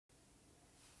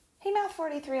Hey Math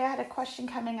 43, I had a question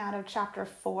coming out of chapter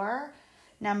 4,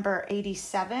 number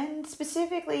 87.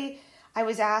 Specifically, I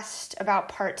was asked about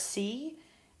part C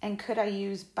and could I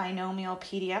use binomial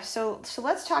PDF. So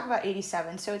let's talk about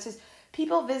 87. So it says,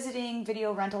 people visiting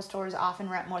video rental stores often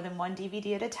rent more than one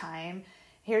DVD at a time.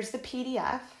 Here's the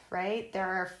PDF, right?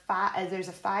 There's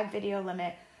a 5 video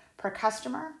limit per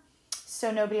customer.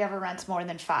 So nobody ever rents more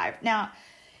than 5. Now,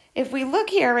 if we look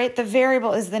here, right, the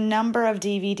variable is the number of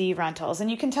DVD rentals.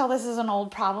 And you can tell this is an old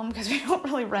problem because we don't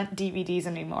really rent DVDs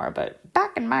anymore, but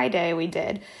back in my day we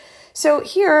did. So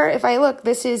here, if I look,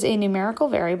 this is a numerical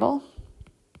variable.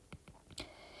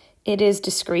 It is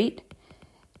discrete.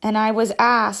 And I was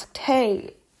asked,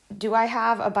 hey, do I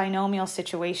have a binomial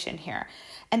situation here?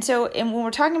 And so when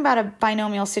we're talking about a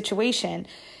binomial situation,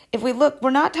 if we look,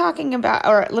 we're not talking about,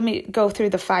 or let me go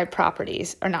through the 5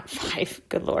 properties, or not 5,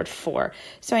 good Lord, 4.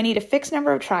 So I need a fixed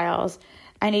number of trials.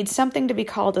 I need something to be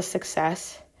called a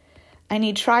success. I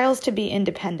need trials to be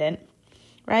independent,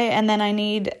 right? And then I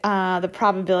need the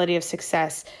probability of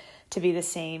success to be the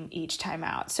same each time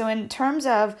out. So in terms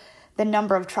of the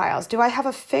number of trials, do I have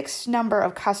a fixed number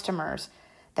of customers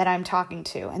that I'm talking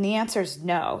to? And the answer is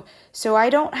no. So I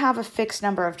don't have a fixed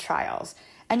number of trials.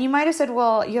 And you might have said,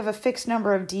 well, you have a fixed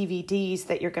number of DVDs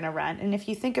that you're going to rent. And if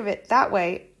you think of it that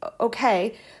way,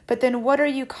 okay, but then what are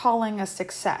you calling a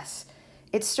success?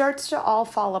 It starts to all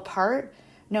fall apart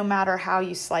no matter how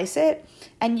you slice it.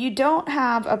 And you don't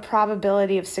have a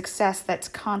probability of success that's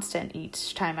constant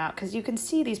each time out because you can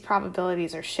see these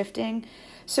probabilities are shifting.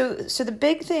 So the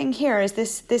big thing here is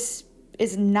this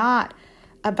is not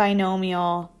a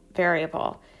binomial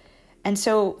variable. And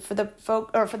so for the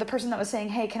person that was saying,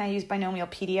 hey, can I use binomial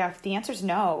PDF? The answer is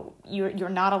no, you're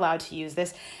not allowed to use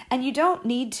this. And you don't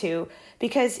need to,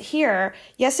 because here,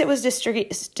 yes, it was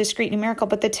discrete numerical,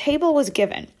 but the table was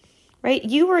given, right?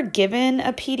 You were given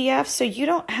a PDF, so you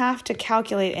don't have to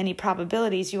calculate any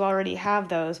probabilities. You already have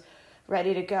those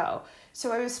ready to go.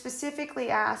 So I was specifically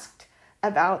asked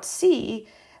about C,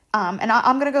 and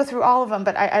I'm going to go through all of them,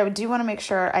 but I do want to make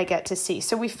sure I get to C.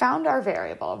 So we found our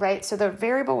variable, right? So the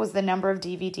variable was the number of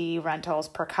DVD rentals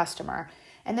per customer.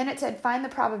 And then it said, find the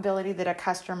probability that a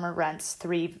customer rents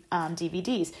 3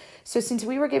 DVDs. So since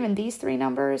we were given these 3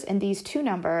 numbers and these 2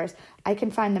 numbers, I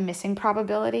can find the missing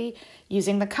probability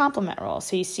using the complement rule.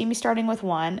 So you see me starting with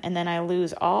 1, and then I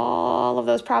lose all of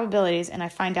those probabilities, and I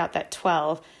find out that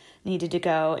 12 needed to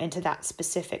go into that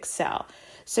specific cell.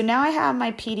 So now I have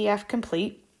my PDF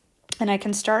complete. And I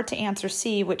can start to answer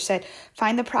C, which said,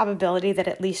 find the probability that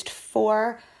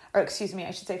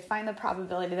find the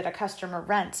probability that a customer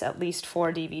rents at least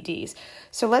 4 DVDs.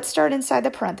 So let's start inside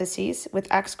the parentheses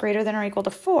with x greater than or equal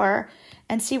to 4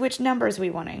 and see which numbers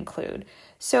we want to include.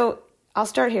 So I'll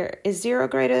start here. Is 0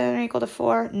 greater than or equal to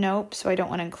 4? Nope, so I don't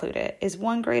want to include it. Is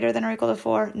 1 greater than or equal to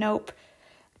 4? Nope,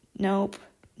 nope,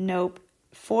 nope.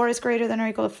 4 is greater than or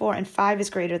equal to 4, and 5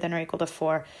 is greater than or equal to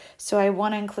 4. So I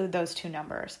want to include those 2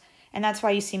 numbers. And that's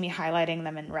why you see me highlighting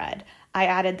them in red. I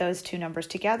added those 2 numbers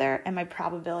together, and my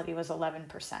probability was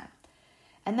 11%.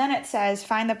 And then it says,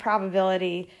 find the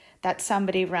probability that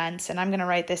somebody rents, and I'm going to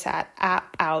write this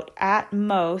at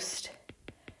most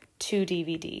 2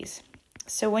 DVDs.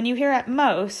 So when you hear at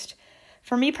most,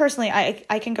 for me personally,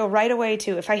 I can go right away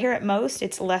to, if I hear at most,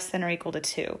 it's less than or equal to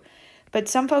 2. But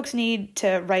some folks need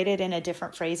to write it in a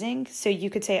different phrasing. So you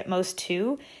could say at most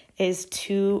 2 is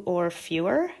 2 or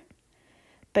fewer.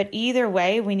 But either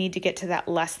way, we need to get to that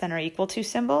less than or equal to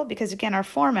symbol because, again, our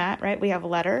format, right, we have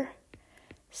letter,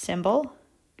 symbol,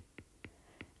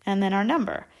 and then our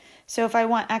number. So if I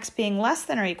want x being less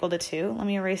than or equal to 2, let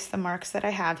me erase the marks that I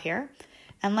have here,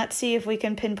 and let's see if we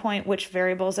can pinpoint which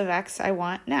variables of x I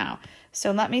want now.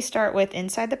 So let me start with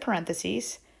inside the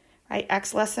parentheses, right,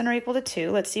 x less than or equal to 2.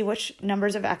 Let's see which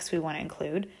numbers of x we want to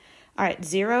include. All right,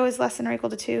 0 is less than or equal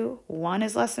to 2, 1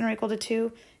 is less than or equal to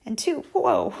 2, and 2,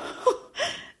 whoa,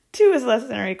 2 is less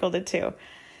than or equal to 2.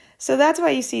 So that's why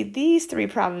you see these 3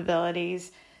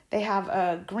 probabilities, they have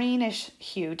a greenish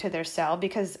hue to their cell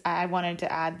because I wanted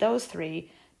to add those 3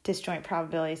 disjoint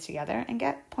probabilities together and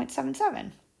get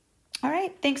 0.77. All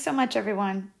right, thanks so much,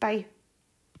 everyone. Bye.